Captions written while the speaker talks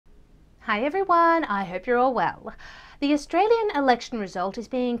Hi everyone, I hope you're all well. The Australian election result is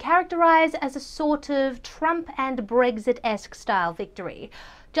being characterised as a sort of Trump and Brexit-esque style victory.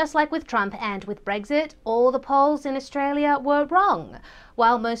 Just like with Trump and with Brexit, all the polls in Australia were wrong.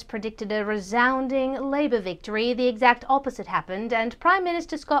 While most predicted a resounding Labor victory, the exact opposite happened, and Prime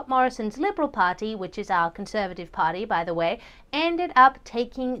Minister Scott Morrison's Liberal Party, which is our Conservative Party by the way, ended up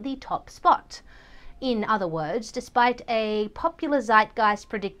taking the top spot. In other words, despite a popular zeitgeist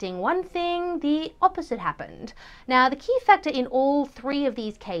predicting one thing, the opposite happened. Now, the key factor in all three of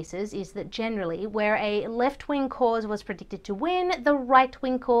these cases is that generally, where a left-wing cause was predicted to win, the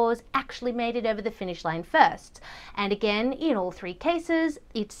right-wing cause actually made it over the finish line first. And again, in all three cases,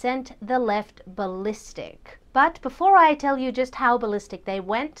 it sent the left ballistic. But before I tell you just how ballistic they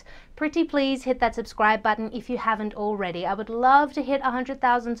went, pretty please hit that subscribe button if you haven't already. I would love to hit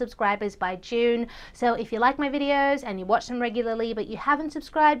 100,000 subscribers by June. So if you like my videos and you watch them regularly but you haven't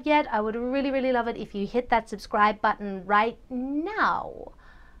subscribed yet, I would really love it if you hit that subscribe button right now.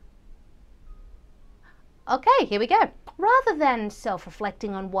 Okay, here we go. Rather than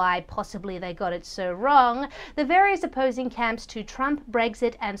self-reflecting on why possibly they got it so wrong, the various opposing camps to Trump,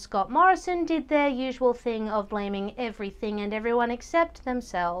 Brexit and Scott Morrison did their usual thing of blaming everything and everyone except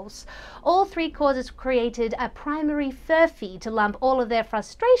themselves. All three causes created a primary furphy to lump all of their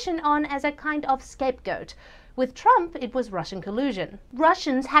frustration on as a kind of scapegoat. With Trump, it was Russian collusion.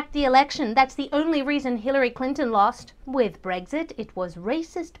 Russians hacked the election. That's the only reason Hillary Clinton lost. With Brexit, it was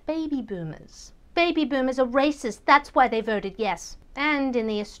racist baby boomers. Baby boomers are racist, that's why they voted yes. And in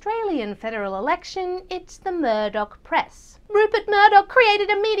the Australian federal election, it's the Murdoch press. Rupert Murdoch created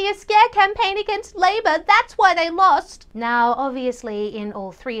a media scare campaign against Labor, that's why they lost. Now, obviously, in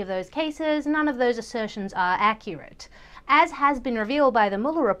all three of those cases, none of those assertions are accurate. As has been revealed by the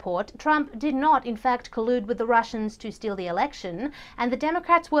Mueller report, Trump did not in fact collude with the Russians to steal the election, and the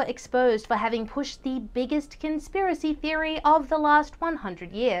Democrats were exposed for having pushed the biggest conspiracy theory of the last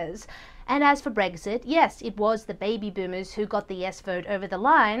 100 years. And as for Brexit, yes, it was the baby boomers who got the yes vote over the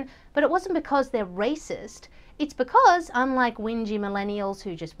line, but it wasn't because they're racist. It's because, unlike whingy millennials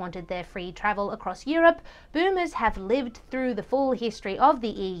who just wanted their free travel across Europe, boomers have lived through the full history of the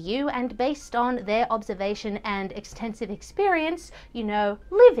EU and based on their observation and extensive experience, you know,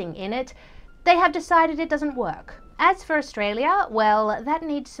 living in it, they have decided it doesn't work. As for Australia, well, that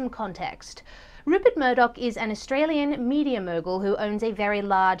needs some context. Rupert Murdoch is an Australian media mogul who owns a very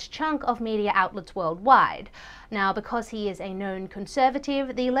large chunk of media outlets worldwide. Now, because he is a known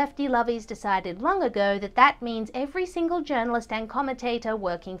conservative, the lefty lovies decided long ago that that means every single journalist and commentator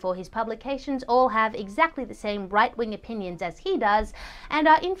working for his publications all have exactly the same right-wing opinions as he does and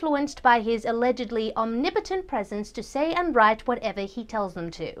are influenced by his allegedly omnipotent presence to say and write whatever he tells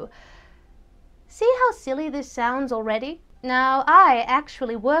them to. See how silly this sounds already? Now, I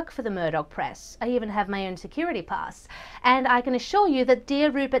actually work for the Murdoch press. I even have my own security pass. And I can assure you that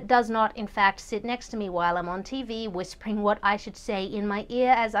dear Rupert does not, in fact, sit next to me while I'm on TV whispering what I should say in my ear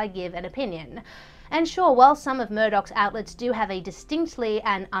as I give an opinion. And sure, while some of Murdoch's outlets do have a distinctly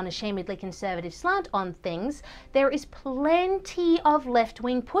and unashamedly conservative slant on things, there is plenty of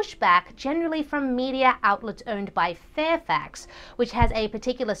left-wing pushback, generally from media outlets owned by Fairfax, which has a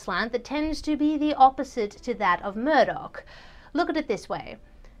particular slant that tends to be the opposite to that of Murdoch. Look at it this way.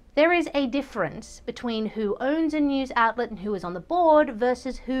 There is a difference between who owns a news outlet and who is on the board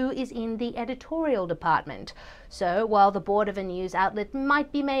versus who is in the editorial department. So while the board of a news outlet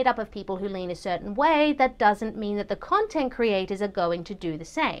might be made up of people who lean a certain way, that doesn't mean that the content creators are going to do the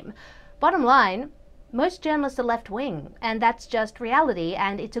same. Bottom line, most journalists are left-wing, and that's just reality,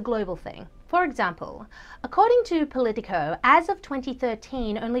 and it's a global thing. For example, according to Politico, as of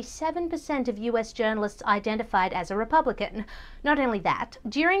 2013, only 7% of US journalists identified as a Republican. Not only that,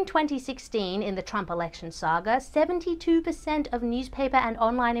 during 2016, in the Trump election saga, 72% of newspaper and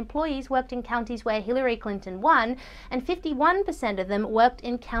online employees worked in counties where Hillary Clinton won, and 51% of them worked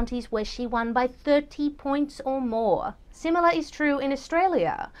in counties where she won by 30 points or more. Similar is true in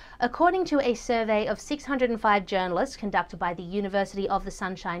Australia. According to a survey of 605 journalists conducted by the University of the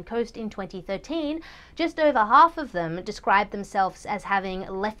Sunshine Coast in 2013, just over half of them described themselves as having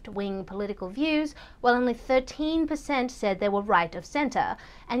left-wing political views, while only 13% said they were right of centre.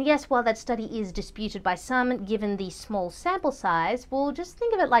 And yes, while that study is disputed by some, given the small sample size, well, just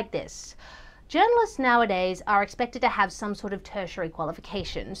think of it like this. Journalists nowadays are expected to have some sort of tertiary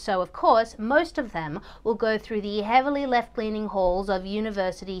qualification, so of course most of them will go through the heavily left-leaning halls of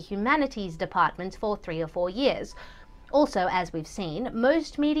university humanities departments for 3 or 4 years. Also, as we've seen,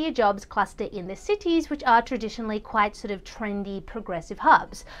 most media jobs cluster in the cities, which are traditionally quite sort of trendy, progressive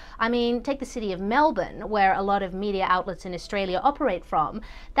hubs. I mean, take the city of Melbourne, where a lot of media outlets in Australia operate from.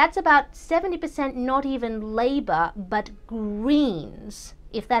 That's about 70% not even Labor, but Greens,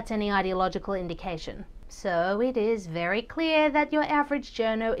 if that's any ideological indication. So it is very clear that your average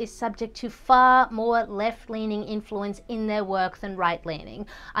journo is subject to far more left-leaning influence in their work than right-leaning.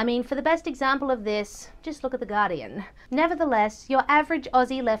 I mean, for the best example of this, just look at The Guardian. Nevertheless, your average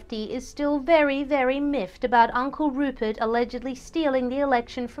Aussie lefty is still very, very miffed about Uncle Rupert allegedly stealing the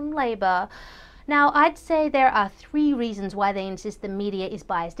election from Labor. Now, I'd say there are 3 reasons why they insist the media is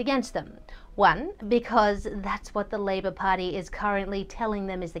biased against them. 1, because that's what the Labor Party is currently telling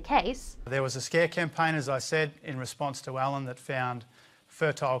them is the case. There was a scare campaign, as I said, in response to Alan that found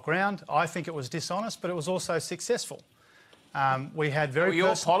fertile ground. I think it was dishonest, but it was also successful. We had very...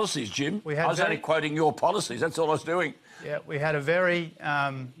 your policies, Jim. I was only quoting your policies, that's all I was doing. Yeah, we had a very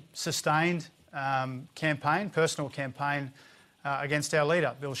sustained campaign, personal campaign, against our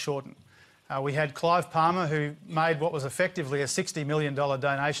leader, Bill Shorten. We had Clive Palmer, who made what was effectively a $60 million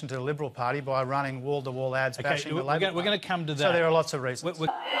donation to the Liberal Party by running wall-to-wall ads bashing the Labor Party. We're going to come to that. So there are lots of reasons.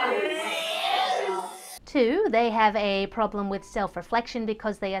 2, they have a problem with self-reflection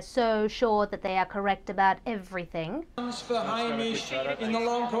because they are so sure that they are correct about everything. For Hamish in the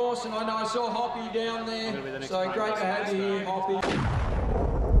long course, and I know I saw Hoppy down there, so great to have you here, Hoppy.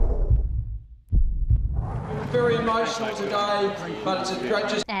 Very emotional today, but it's a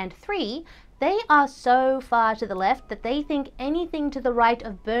great... And 3, they are so far to the left that they think anything to the right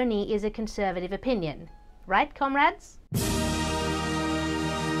of Bernie is a conservative opinion. Right, comrades?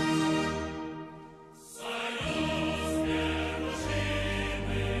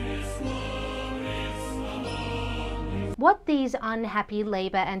 What these unhappy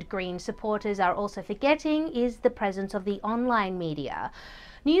Labor and Green supporters are also forgetting is the presence of the online media.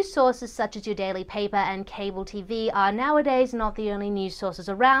 News sources such as your daily paper and cable TV are nowadays not the only news sources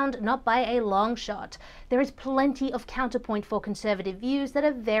around, not by a long shot. There is plenty of counterpoint for conservative views that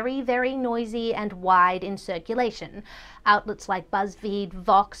are very, very noisy and wide in circulation. Outlets like BuzzFeed,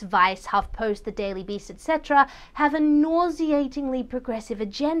 Vox, Vice, HuffPost, The Daily Beast, etc. have a nauseatingly progressive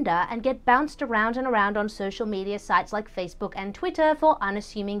agenda and get bounced around and around on social media sites like Facebook and Twitter for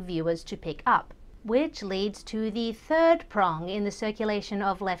unassuming viewers to pick up. Which leads to the 3rd prong in the circulation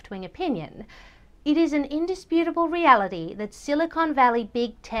of left-wing opinion. It is an indisputable reality that Silicon Valley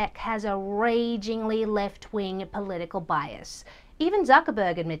big tech has a ragingly left-wing political bias. Even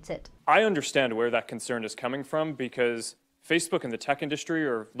Zuckerberg admits it. I understand where that concern is coming from because Facebook and the tech industry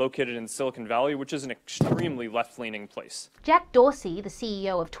are located in Silicon Valley, which is an extremely left-leaning place. Jack Dorsey, the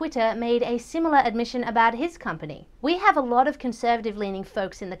CEO of Twitter, made a similar admission about his company. We have a lot of conservative-leaning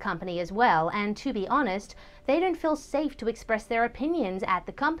folks in the company as well, and to be honest, they don't feel safe to express their opinions at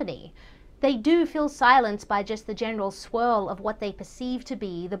the company. They do feel silenced by just the general swirl of what they perceive to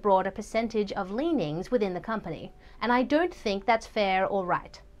be the broader percentage of leanings within the company. And I don't think that's fair or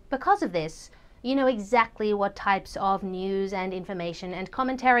right. Because of this, you know exactly what types of news and information and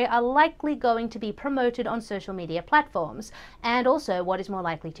commentary are likely going to be promoted on social media platforms, and also what is more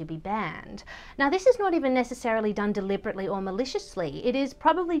likely to be banned. Now, this is not even necessarily done deliberately or maliciously. It is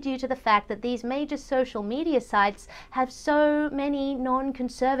probably due to the fact that these major social media sites have so many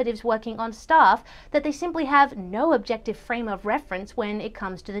non-conservatives working on staff that they simply have no objective frame of reference when it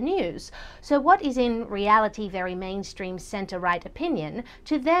comes to the news. So what is in reality very mainstream centre-right opinion,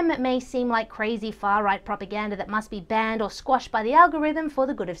 to them may seem like crazy far-right propaganda that must be banned or squashed by the algorithm for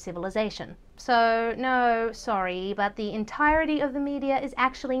the good of civilization. So, no, sorry, but the entirety of the media is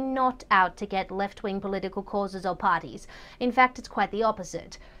actually not out to get left-wing political causes or parties. In fact, it's quite the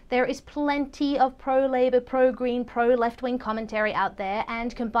opposite. There is plenty of pro-Labor, pro-Green, pro-left-wing commentary out there,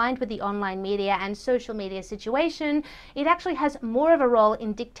 and combined with the online media and social media situation, it actually has more of a role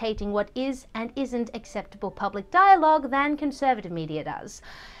in dictating what is and isn't acceptable public dialogue than conservative media does.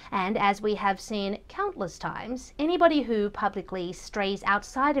 And as we have seen countless times, anybody who publicly strays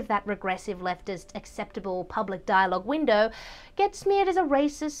outside of that regressive leftist acceptable public dialogue window gets smeared as a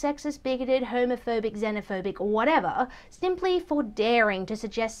racist, sexist, bigoted, homophobic, xenophobic, whatever, simply for daring to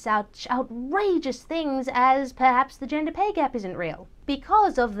suggest such outrageous things as perhaps the gender pay gap isn't real.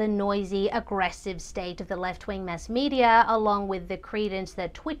 Because of the noisy, aggressive state of the left-wing mass media, along with the credence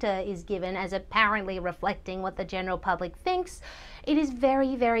that Twitter is given as apparently reflecting what the general public thinks, it is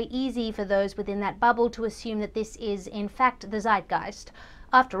very, very easy for those within that bubble to assume that this is, in fact, the zeitgeist.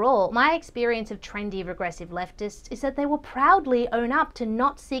 After all, my experience of trendy regressive leftists is that they will proudly own up to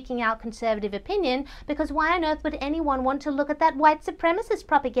not seeking out conservative opinion, because why on earth would anyone want to look at that white supremacist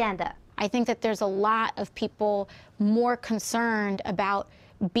propaganda? I think that there's a lot of people more concerned about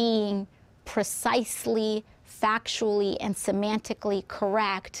being precisely, factually, and semantically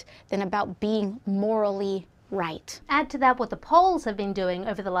correct than about being morally right. Add to that what the polls have been doing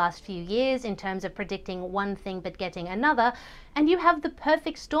over the last few years in terms of predicting one thing but getting another, and you have the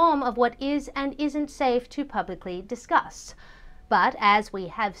perfect storm of what is and isn't safe to publicly discuss. But as we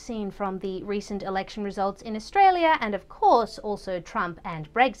have seen from the recent election results in Australia, and of course also Trump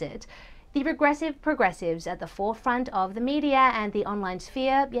and Brexit, the regressive progressives at the forefront of the media and the online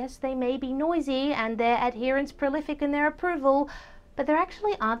sphere, yes, they may be noisy and their adherents prolific in their approval, but there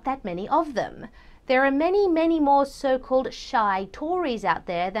actually aren't that many of them. There are many, many more so-called shy Tories out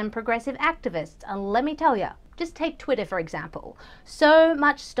there than progressive activists, and let me tell you. Just take Twitter, for example. So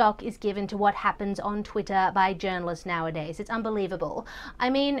much stock is given to what happens on Twitter by journalists nowadays. It's unbelievable. I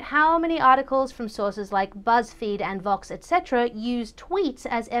mean, how many articles from sources like BuzzFeed and Vox, etc. use tweets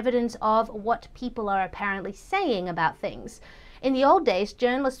as evidence of what people are apparently saying about things? In the old days,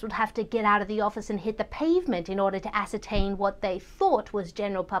 journalists would have to get out of the office and hit the pavement in order to ascertain what they thought was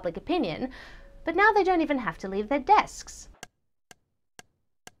general public opinion. But now they don't even have to leave their desks.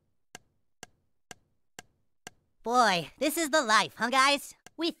 Boy, this is the life, huh guys?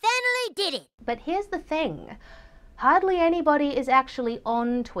 We finally did it! But here's the thing. Hardly anybody is actually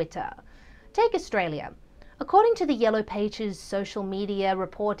on Twitter. Take Australia. According to the Yellow Pages social media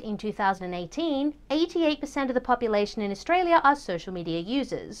report in 2018, 88% of the population in Australia are social media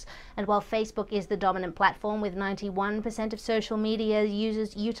users. And while Facebook is the dominant platform with 91% of social media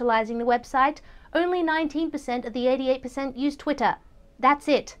users utilizing the website, only 19% of the 88% use Twitter. That's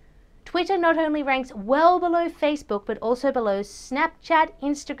it. Twitter not only ranks well below Facebook, but also below Snapchat,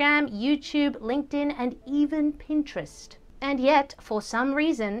 Instagram, YouTube, LinkedIn, and even Pinterest. And yet, for some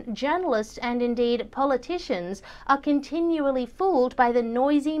reason, journalists and indeed politicians are continually fooled by the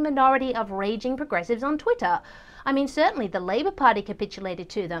noisy minority of raging progressives on Twitter. I mean, certainly the Labour Party capitulated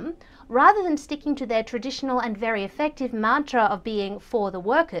to them. Rather than sticking to their traditional and very effective mantra of being for the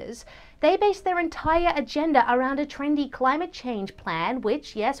workers, they base their entire agenda around a trendy climate change plan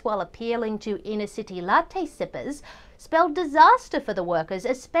which, yes, while appealing to inner-city latte sippers, spelled disaster for the workers,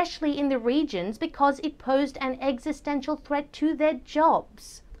 especially in the regions, because it posed an existential threat to their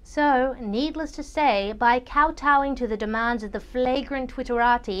jobs. So, needless to say, by kowtowing to the demands of the flagrant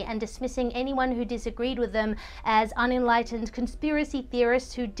Twitterati and dismissing anyone who disagreed with them as unenlightened conspiracy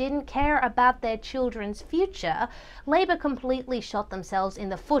theorists who didn't care about their children's future, Labour completely shot themselves in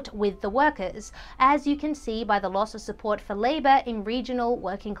the foot with the workers, as you can see by the loss of support for Labour in regional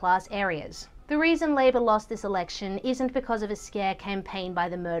working class areas. The reason Labour lost this election isn't because of a scare campaign by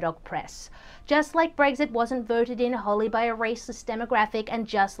the Murdoch press. Just like Brexit wasn't voted in wholly by a racist demographic, and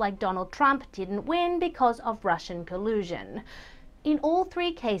just like Donald Trump didn't win because of Russian collusion. In all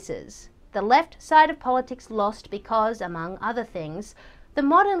three cases, the left side of politics lost because, among other things, the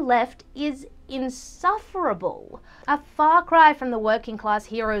modern left is insufferable. A far cry from the working class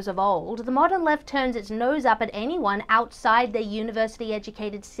heroes of old, the modern left turns its nose up at anyone outside their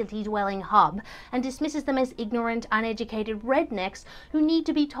university-educated city-dwelling hub and dismisses them as ignorant, uneducated rednecks who need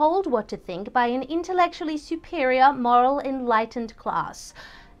to be told what to think by an intellectually superior, moral, enlightened class.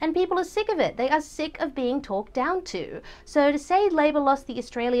 And people are sick of it. They are sick of being talked down to. So to say Labour lost the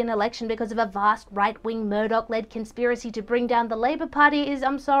Australian election because of a vast right-wing Murdoch-led conspiracy to bring down the Labour Party is,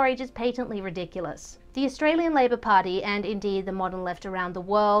 I'm sorry, just patently ridiculous. The Australian Labour Party, and indeed the modern left around the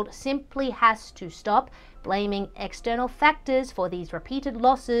world, simply has to stop blaming external factors for these repeated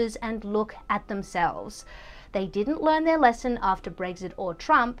losses and look at themselves. They didn't learn their lesson after Brexit or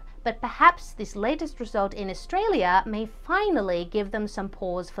Trump, but perhaps this latest result in Australia may finally give them some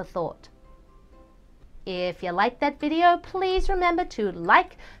pause for thought. If you liked that video, please remember to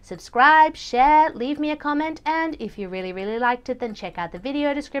like, subscribe, share, leave me a comment, and if you really liked it, then check out the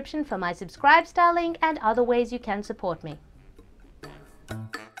video description for my subscribe star link and other ways you can support me.